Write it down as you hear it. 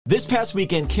This past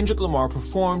weekend, Kendrick Lamar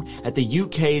performed at the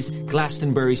UK's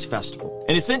Glastonbury's Festival,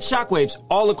 and it sent shockwaves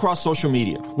all across social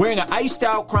media. Wearing an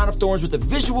iced-out crown of thorns with the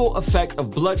visual effect of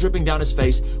blood dripping down his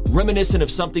face, reminiscent of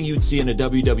something you'd see in a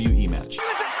WWE match.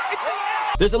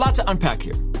 There's a lot to unpack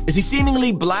here. Is he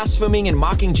seemingly blaspheming and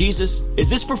mocking Jesus?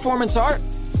 Is this performance art?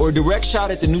 Or a direct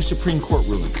shot at the new Supreme Court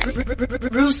ruling?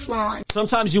 Ruslan.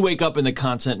 Sometimes you wake up and the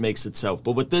content makes itself,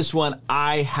 but with this one,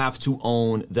 I have to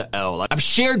own the L. I've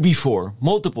shared before,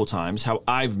 multiple times, how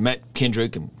I've met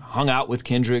Kendrick and hung out with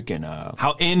Kendrick, and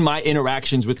how in my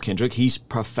interactions with Kendrick, he's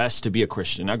professed to be a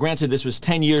Christian. Now, granted, this was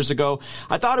 10 years ago.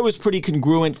 I thought it was pretty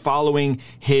congruent following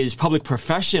his public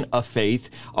profession of faith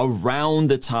around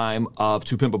the time of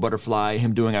To Pimp a Butterfly,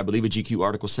 him doing, I believe, a GQ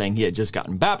article saying he had just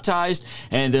gotten baptized,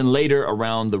 and then later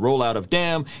around the rollout of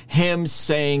Damn, him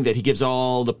saying that he gives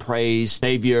all the praise,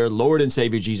 Savior, Lord and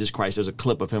Savior Jesus Christ. There's a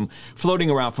clip of him floating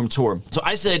around from tour. So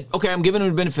I said, okay, I'm giving him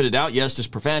the benefit of the doubt. Yes, there's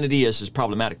profanity. Yes, there's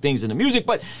problematic things in the music,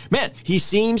 but man, he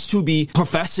seems to be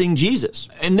professing Jesus.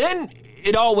 And then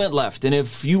it all went left. And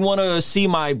if you want to see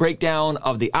my breakdown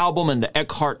of the album and the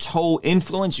Eckhart Tolle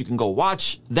influence, you can go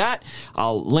watch that.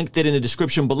 I'll link that in the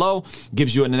description below.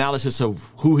 Gives you an analysis of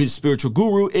who his spiritual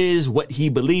guru is, what he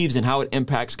believes, and how it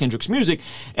impacts Kendrick's music.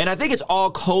 And I think it's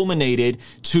all culminated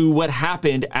to what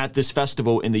happened at this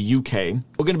festival in the UK.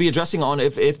 We're going to be addressing on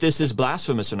if this is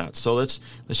blasphemous or not. So let's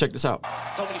check this out.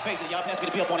 So many faces, y'all asked me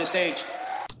to be up on this stage.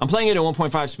 I'm playing it at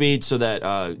 1.5 speed so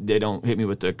that they don't hit me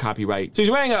with the copyright. So he's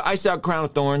wearing an iced out crown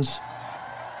of thorns.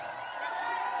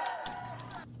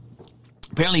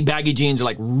 Apparently baggy jeans are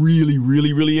like really,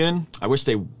 really, really in. I wish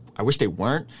they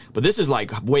weren't, but this is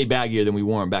like way baggier than we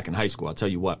wore them back in high school. I'll tell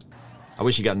you what. I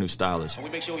wish he got a new stylist. And we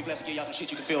make sure we blessed to give y'all some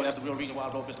shit you can feel. That's the real reason why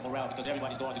I wrote Mr. Morale, because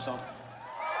everybody's going through something.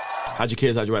 How'd your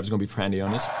kids, how'd your rappers gonna be handy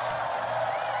on this?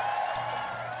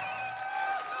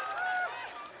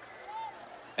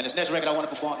 And this next record I want to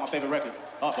perform, my favorite record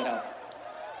off that album.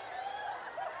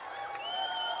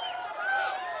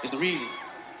 It's the reason.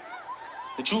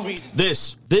 The true reason.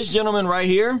 This gentleman right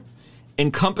here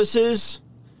encompasses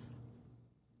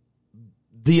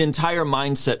the entire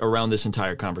mindset around this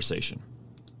entire conversation.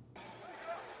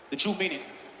 The true meaning.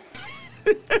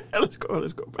 Let's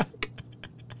go back.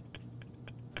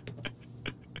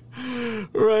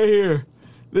 Right here.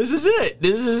 This is it.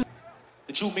 This is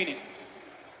the true meaning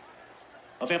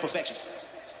of imperfection.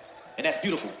 And that's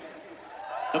beautiful.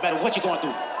 No matter what you're going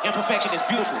through, imperfection is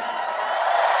beautiful.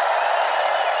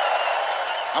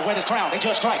 I wear this crown. They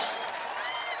judge Christ.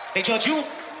 They judge you.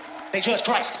 They judge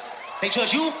Christ. They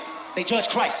judge you. They judge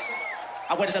Christ.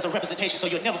 I wear this as a representation so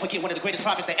you'll never forget one of the greatest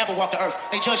prophets that ever walked the earth.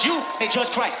 They judge you. They judge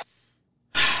Christ.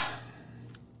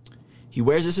 He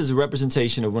wears this as a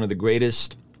representation of one of the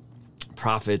greatest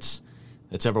prophets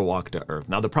that's ever walked the earth.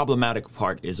 Now, the problematic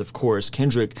part is, of course,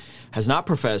 Kendrick has not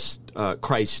professed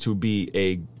Christ to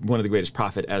be one of the greatest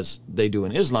prophet as they do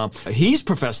in Islam. He's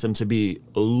professed him to be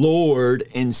Lord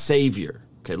and Savior.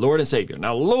 Okay, Lord and Savior.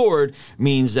 Now, Lord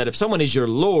means that if someone is your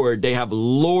Lord, they have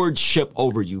lordship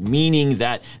over you, meaning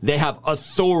that they have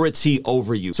authority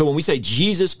over you. So when we say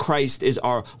Jesus Christ is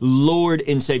our Lord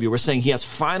and Savior, we're saying he has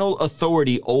final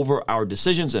authority over our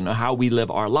decisions and how we live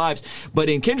our lives. But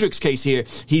in Kendrick's case here,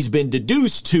 he's been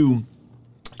deduced to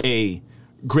a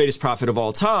greatest prophet of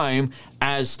all time,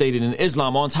 as stated in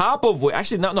Islam, on top of what,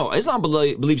 actually, no, Islam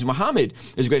believes Muhammad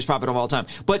is the greatest prophet of all time.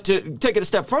 But to take it a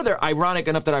step further, ironic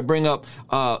enough that I bring up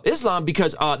Islam,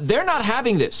 because they're not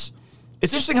having this.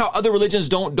 It's interesting how other religions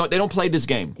don't play this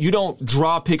game. You don't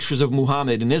draw pictures of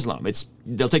Muhammad in Islam.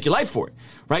 They'll take your life for it,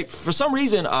 right? For some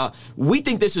reason, we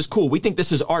think this is cool. We think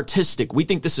this is artistic. We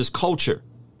think this is culture.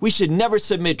 We should never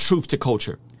submit truth to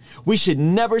culture. We should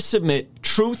never submit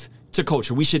truth to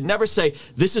culture. We should never say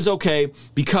this is okay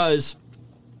because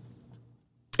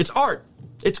it's art.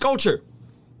 It's culture.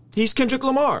 He's Kendrick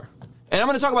Lamar. And I'm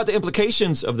going to talk about the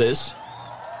implications of this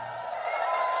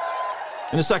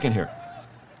in a second here.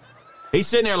 He's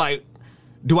sitting there like,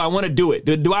 do I want to do it?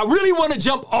 Do I really want to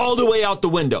jump all the way out the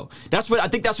window? I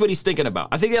think that's what he's thinking about.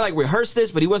 I think they like rehearsed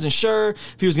this, but he wasn't sure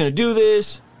if he was going to do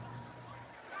this.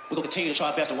 We're going to continue to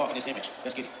try our best to walk in this image.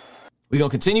 Let's get it. We're going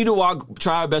to continue to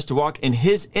try our best to walk in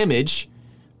his image.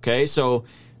 Okay, so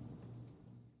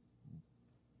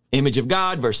image of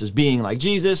God versus being like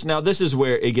Jesus. Now, this is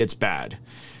where it gets bad.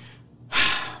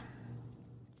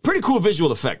 Pretty cool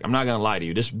visual effect. I'm not going to lie to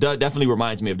you. This definitely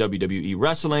reminds me of WWE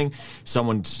wrestling.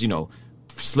 Someone's,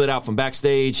 slid out from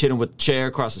backstage, hit him with a chair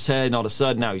across his head, and all of a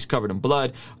sudden now he's covered in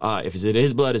blood. Is it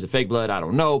his blood? Is it fake blood? I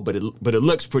don't know, but it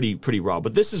looks pretty raw.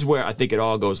 But this is where I think it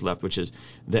all goes left, which is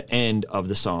the end of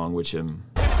the song, which They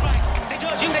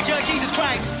judge you, they judge Jesus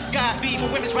Christ. Godspeed for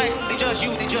women's rights. They judge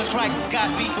you, they judge Christ.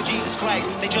 Godspeed for Jesus Christ.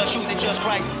 They judge you, they judge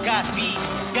Christ. Godspeed,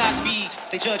 Godspeed.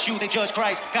 They judge you, they judge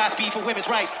Christ. Godspeed for women's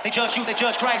rights. They judge you, they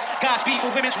judge Christ. Godspeed for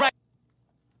women's rights.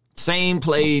 Same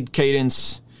played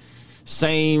cadence,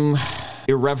 same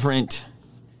irreverent,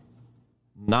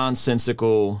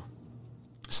 nonsensical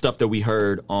stuff that we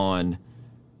heard on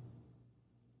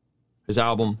his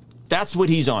album. That's what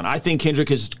he's on. I think Kendrick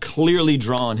has clearly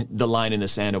drawn the line in the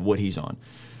sand of what he's on.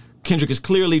 Kendrick has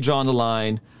clearly drawn the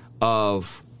line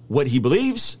of what he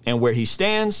believes and where he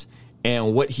stands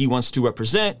and what he wants to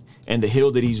represent and the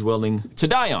hill that he's willing to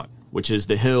die on, which is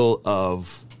the hill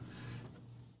of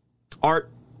art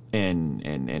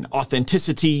and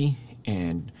authenticity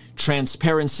and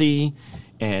transparency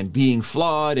and being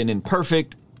flawed and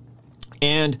imperfect.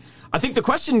 And I think the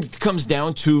question comes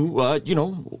down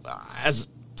to, as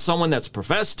someone that's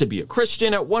professed to be a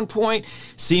Christian at one point,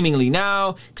 seemingly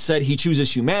now said he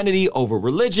chooses humanity over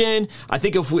religion. I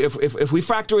think if we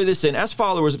factor this in as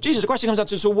followers of Jesus, the question comes down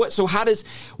to,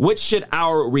 what should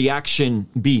our reaction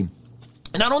be?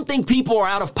 And I don't think people are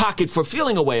out of pocket for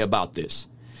feeling a way about this.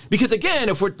 Because again,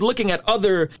 if we're looking at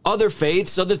other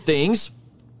faiths, other things,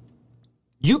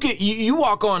 you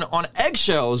walk on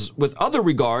eggshells with other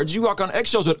regards. You walk on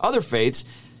eggshells with other faiths.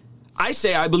 I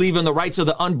say I believe in the rights of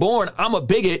the unborn. I'm a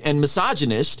bigot and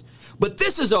misogynist, but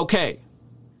this is okay.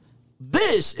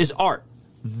 This is art.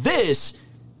 This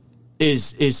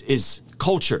is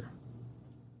culture.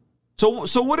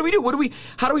 So what do we do?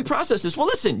 How do we process this? Well,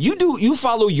 listen, you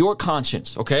follow your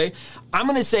conscience, okay? I'm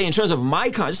going to say in terms of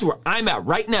my conscience, this is where I'm at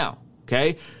right now,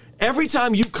 okay? Every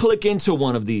time you click into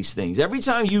one of these things, every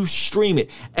time you stream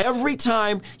it, every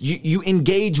time you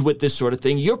engage with this sort of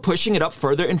thing, you're pushing it up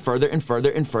further and further and further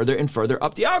and further and further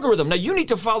up the algorithm. Now, you need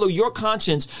to follow your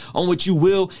conscience on what you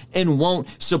will and won't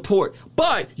support,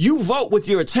 but you vote with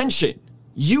your attention.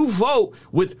 You vote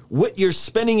with what you're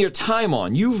spending your time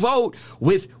on. You vote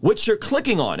with what you're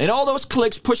clicking on. And all those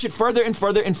clicks push it further and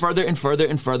further and further and further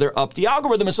and further up the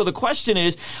algorithm. And so the question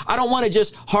is, I don't want to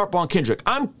just harp on Kendrick.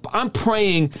 I'm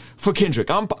praying for Kendrick.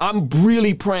 I'm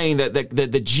really praying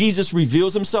that Jesus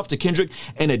reveals himself to Kendrick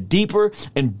in a deeper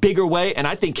and bigger way. And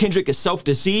I think Kendrick is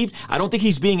self-deceived. I don't think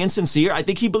he's being insincere. I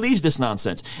think he believes this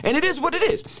nonsense. And it is what it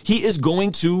is. He is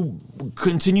going to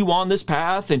continue on this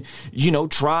path and,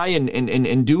 try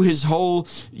and do his whole,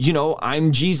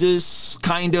 I'm Jesus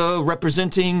kind of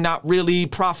representing, not really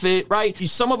prophet, right?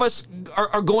 Some of us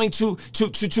are going to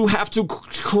have to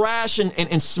crash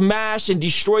and smash and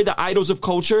destroy the idols of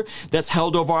culture that's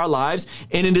held over our lives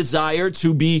in a desire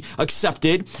to be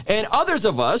accepted. And others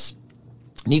of us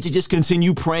need to just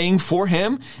continue praying for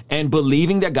him and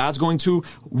believing that God's going to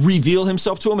reveal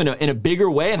himself to him in a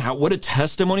bigger way. And what a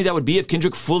testimony that would be if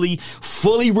Kendrick fully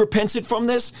repented from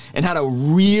this and had a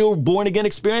real born again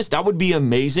experience. That would be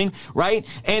amazing, right?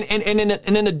 And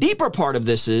then the deeper part of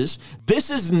this is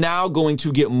now going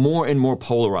to get more and more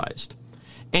polarized.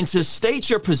 And to state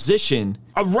your position,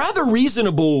 a rather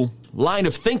reasonable line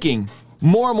of thinking,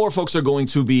 more and more folks are going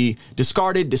to be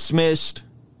discarded, dismissed,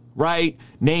 right?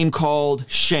 Name called,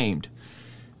 shamed.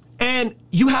 And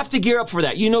you have to gear up for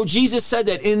that. Jesus said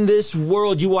that in this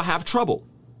world you will have trouble.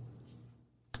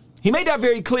 He made that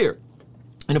very clear.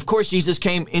 And of course, Jesus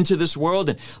came into this world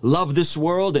and loved this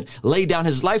world and laid down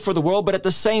his life for the world. But at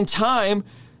the same time,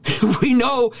 we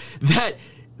know that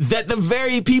the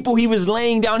very people he was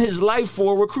laying down his life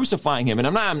for were crucifying him. And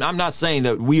I'm not saying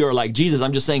that we are like Jesus.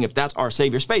 I'm just saying if that's our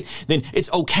Savior's faith, then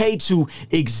it's okay to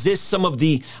exist some of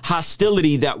the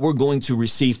hostility that we're going to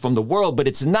receive from the world, but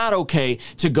it's not okay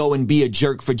to go and be a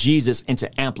jerk for Jesus and to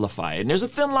amplify it. And there's a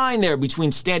thin line there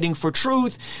between standing for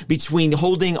truth, between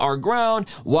holding our ground,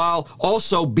 while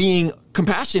also being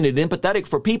compassionate and empathetic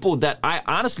for people that I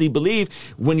honestly believe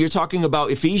when you're talking about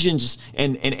Ephesians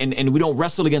and we don't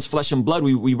wrestle against flesh and blood,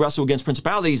 we wrestle against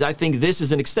principalities. I think this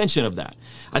is an extension of that.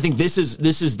 I think this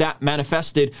is that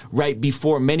manifested right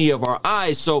before many of our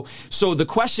eyes. So the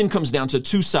question comes down to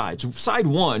two sides. Side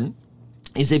one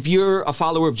is if you're a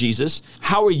follower of Jesus,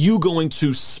 how are you going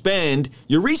to spend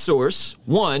your resource,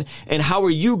 one, and how are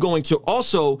you going to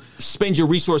also spend your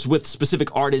resource with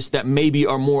specific artists that maybe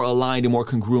are more aligned and more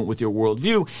congruent with your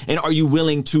worldview? And are you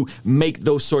willing to make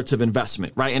those sorts of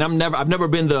investment, right? And I've never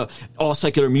been the all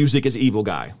secular music is evil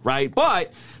guy, right?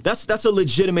 But that's a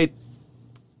legitimate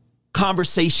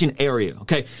conversation area.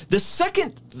 Okay. The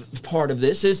second part of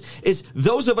this is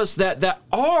those of us that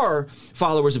are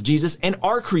followers of Jesus and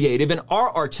are creative and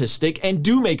are artistic and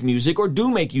do make music or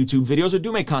do make YouTube videos or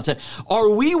do make content. Are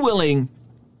we willing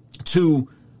to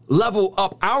level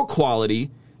up our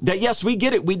quality that, yes, we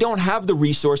get it. We don't have the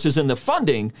resources and the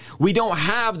funding. We don't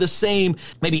have the same,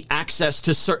 maybe, access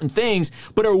to certain things.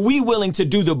 But are we willing to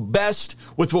do the best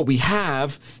with what we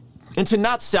have and to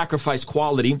not sacrifice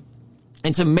quality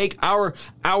and to make our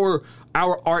art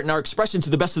and our expression to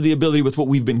the best of the ability with what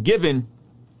we've been given,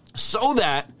 so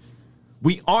that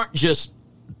we aren't just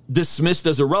dismissed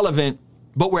as irrelevant,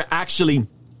 but we're actually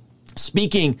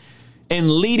speaking and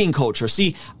leading culture?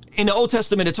 See, in the Old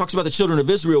Testament, it talks about the children of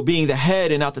Israel being the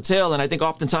head and not the tail. And I think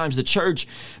oftentimes the church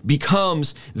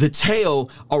becomes the tail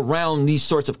around these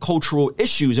sorts of cultural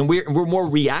issues. And we're more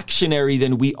reactionary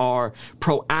than we are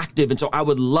proactive. And so I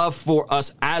would love for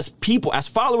us as people, as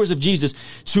followers of Jesus,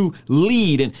 to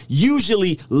lead. And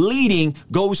usually leading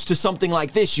goes to something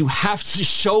like this. You have to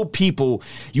show people,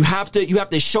 you have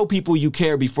to show people you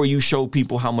care before you show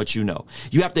people how much you know.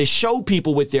 You have to show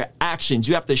people with your actions.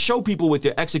 You have to show people with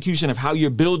your execution of how you're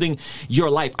building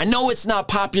your life. I know it's not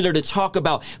popular to talk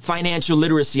about financial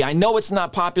literacy. I know it's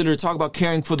not popular to talk about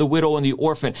caring for the widow and the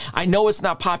orphan. I know it's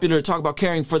not popular to talk about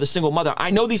caring for the single mother. I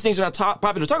know these things are not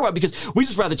popular to talk about because we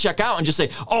just rather check out and just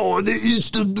say, oh, it's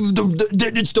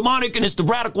demonic and it's the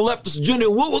radical leftist agenda.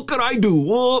 What could I do?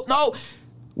 Well, no,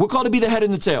 we're called to be the head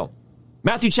and the tail.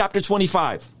 Matthew chapter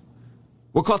 25.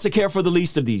 We're called to care for the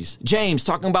least of these. James,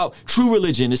 talking about true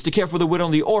religion, is to care for the widow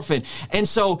and the orphan. And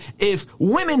so if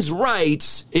women's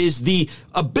rights is the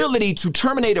ability to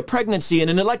terminate a pregnancy in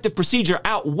an elective procedure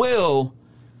at will,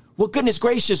 well, goodness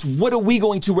gracious, what are we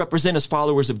going to represent as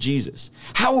followers of Jesus?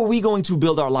 How are we going to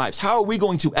build our lives? How are we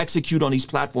going to execute on these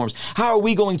platforms? How are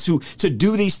we going to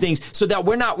do these things so that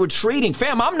we're not retreating?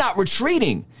 Fam, I'm not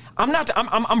retreating.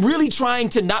 I'm really trying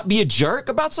to not be a jerk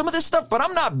about some of this stuff, but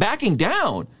I'm not backing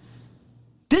down.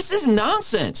 This is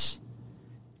nonsense.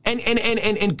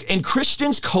 And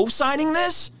Christians co-signing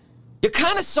this, you're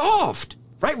kind of soft,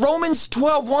 right? Romans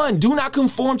 12:1, do not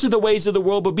conform to the ways of the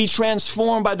world, but be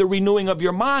transformed by the renewing of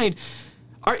your mind.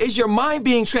 Is your mind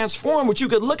being transformed? Which you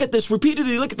could look at this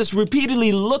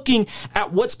repeatedly, looking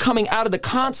at what's coming out of the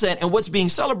content and what's being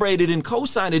celebrated and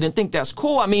co-signed and think that's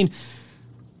cool. I mean,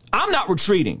 I'm not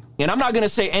retreating, and I'm not going to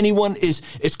say anyone is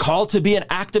called to be an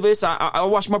activist. I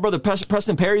watched my brother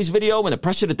Preston Perry's video and the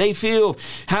pressure that they feel of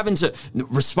having to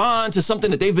respond to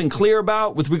something that they've been clear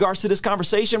about with regards to this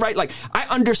conversation, right? Like, I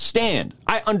understand,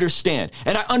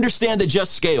 and I understand the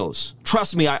just scales.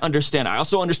 Trust me, I understand. I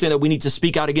also understand that we need to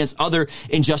speak out against other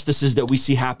injustices that we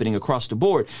see happening across the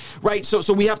board, right?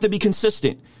 So we have to be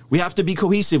consistent. We have to be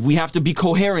cohesive. We have to be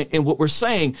coherent in what we're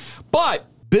saying, but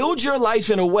build your life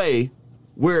in a way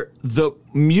where the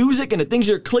music and the things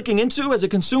you're clicking into as a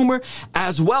consumer,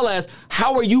 as well as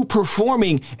how are you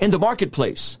performing in the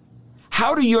marketplace?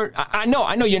 How do your, I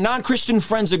know your non-Christian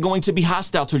friends are going to be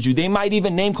hostile towards you. They might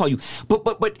even name call you, but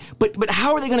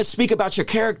how are they going to speak about your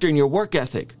character and your work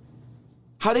ethic?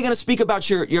 How are they going to speak about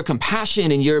your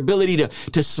compassion and your ability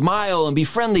to smile and be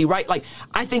friendly, right? Like,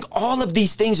 I think all of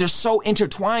these things are so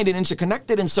intertwined and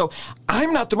interconnected. And so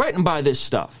I'm not threatened by this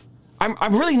stuff.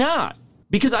 I'm really not.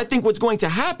 Because I think what's going to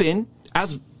happen,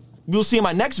 as we'll see in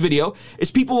my next video,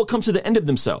 is people will come to the end of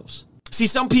themselves. See,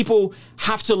 some people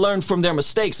have to learn from their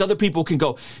mistakes. Other people can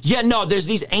go, yeah, no, there's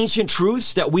these ancient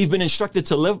truths that we've been instructed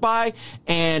to live by,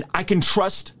 and I can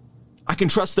trust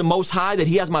the Most High, that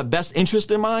he has my best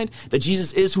interest in mind, that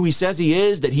Jesus is who he says he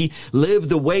is, that he lived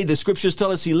the way the scriptures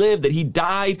tell us he lived, that he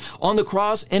died on the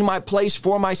cross in my place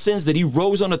for my sins, that he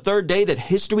rose on the third day, that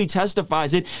history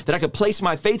testifies it, that I could place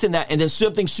my faith in that, and then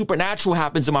something supernatural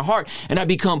happens in my heart, and I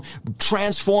become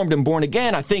transformed and born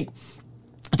again. I think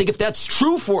if that's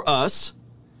true for us,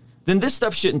 then this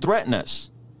stuff shouldn't threaten us.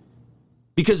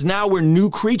 Because now we're new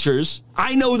creatures.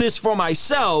 I know this for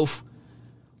myself.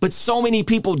 But so many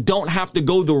people don't have to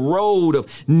go the road of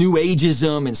new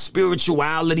ageism and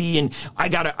spirituality, and I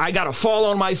gotta fall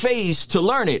on my face to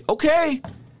learn it. Okay.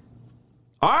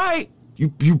 All right. You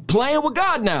playing with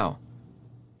God now.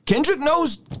 Kendrick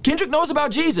knows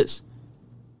about Jesus.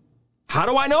 How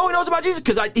do I know he knows about Jesus?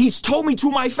 Because he's told me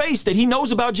to my face that he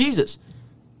knows about Jesus.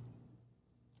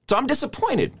 So I'm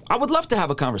disappointed. I would love to have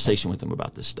a conversation with him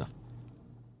about this stuff.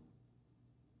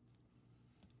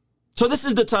 So this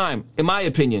is the time, in my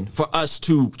opinion, for us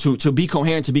to be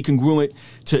coherent, to be congruent,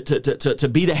 to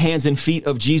be the hands and feet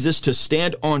of Jesus, to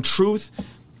stand on truth,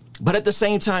 but at the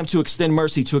same time to extend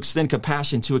mercy, to extend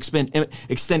compassion, to extend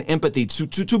empathy,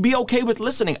 to be okay with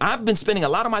listening. I've been spending a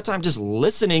lot of my time just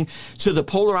listening to the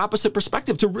polar opposite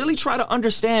perspective, to really try to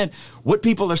understand what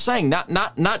people are saying,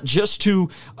 not just to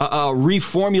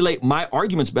reformulate my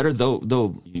arguments better, though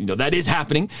that is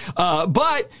happening,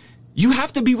 but you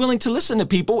have to be willing to listen to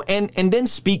people and then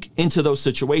speak into those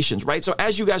situations, right? So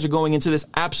as you guys are going into this,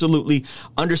 absolutely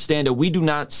understand that we do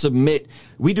not submit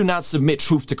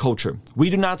truth to culture. We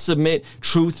do not submit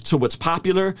truth to what's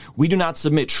popular. We do not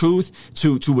submit truth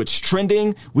to what's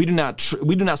trending. We do not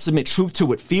submit truth to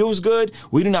what feels good.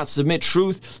 We do not submit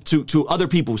truth to other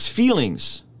people's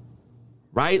feelings.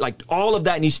 Right? Like all of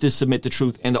that needs to submit to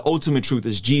truth. And the ultimate truth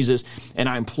is Jesus. And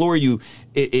I implore you,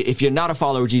 if you're not a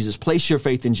follower of Jesus, place your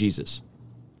faith in Jesus.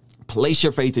 Place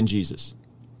your faith in Jesus.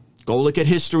 Go look at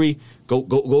history.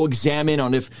 Go examine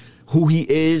on who he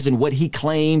is and what he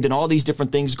claimed and all these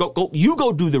different things. Go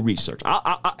do the research.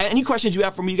 Any questions you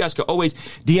have for me, you guys can always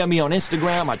DM me on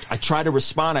Instagram. I try to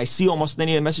respond. I see almost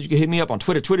any message. You can hit me up on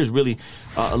Twitter. Twitter's really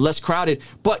less crowded.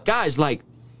 But guys, like,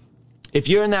 if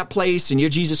you're in that place and you're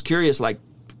Jesus curious, like,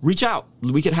 reach out.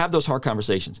 We could have those hard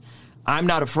conversations. I'm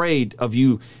not afraid of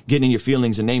you getting in your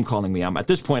feelings and name calling me. At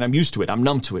this point, I'm used to it. I'm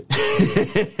numb to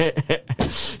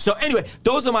it. So anyway,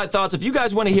 those are my thoughts. If you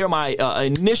guys want to hear my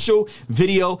initial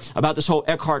video about this whole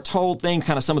Eckhart Tolle thing,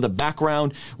 kind of some of the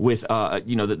background with,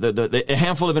 the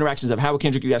handful of interactions I've had with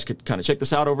Kendrick, you guys could kind of check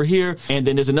this out over here. And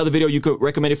then there's another video you could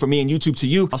recommend it for me and YouTube to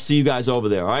you. I'll see you guys over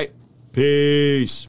there. All right. Peace.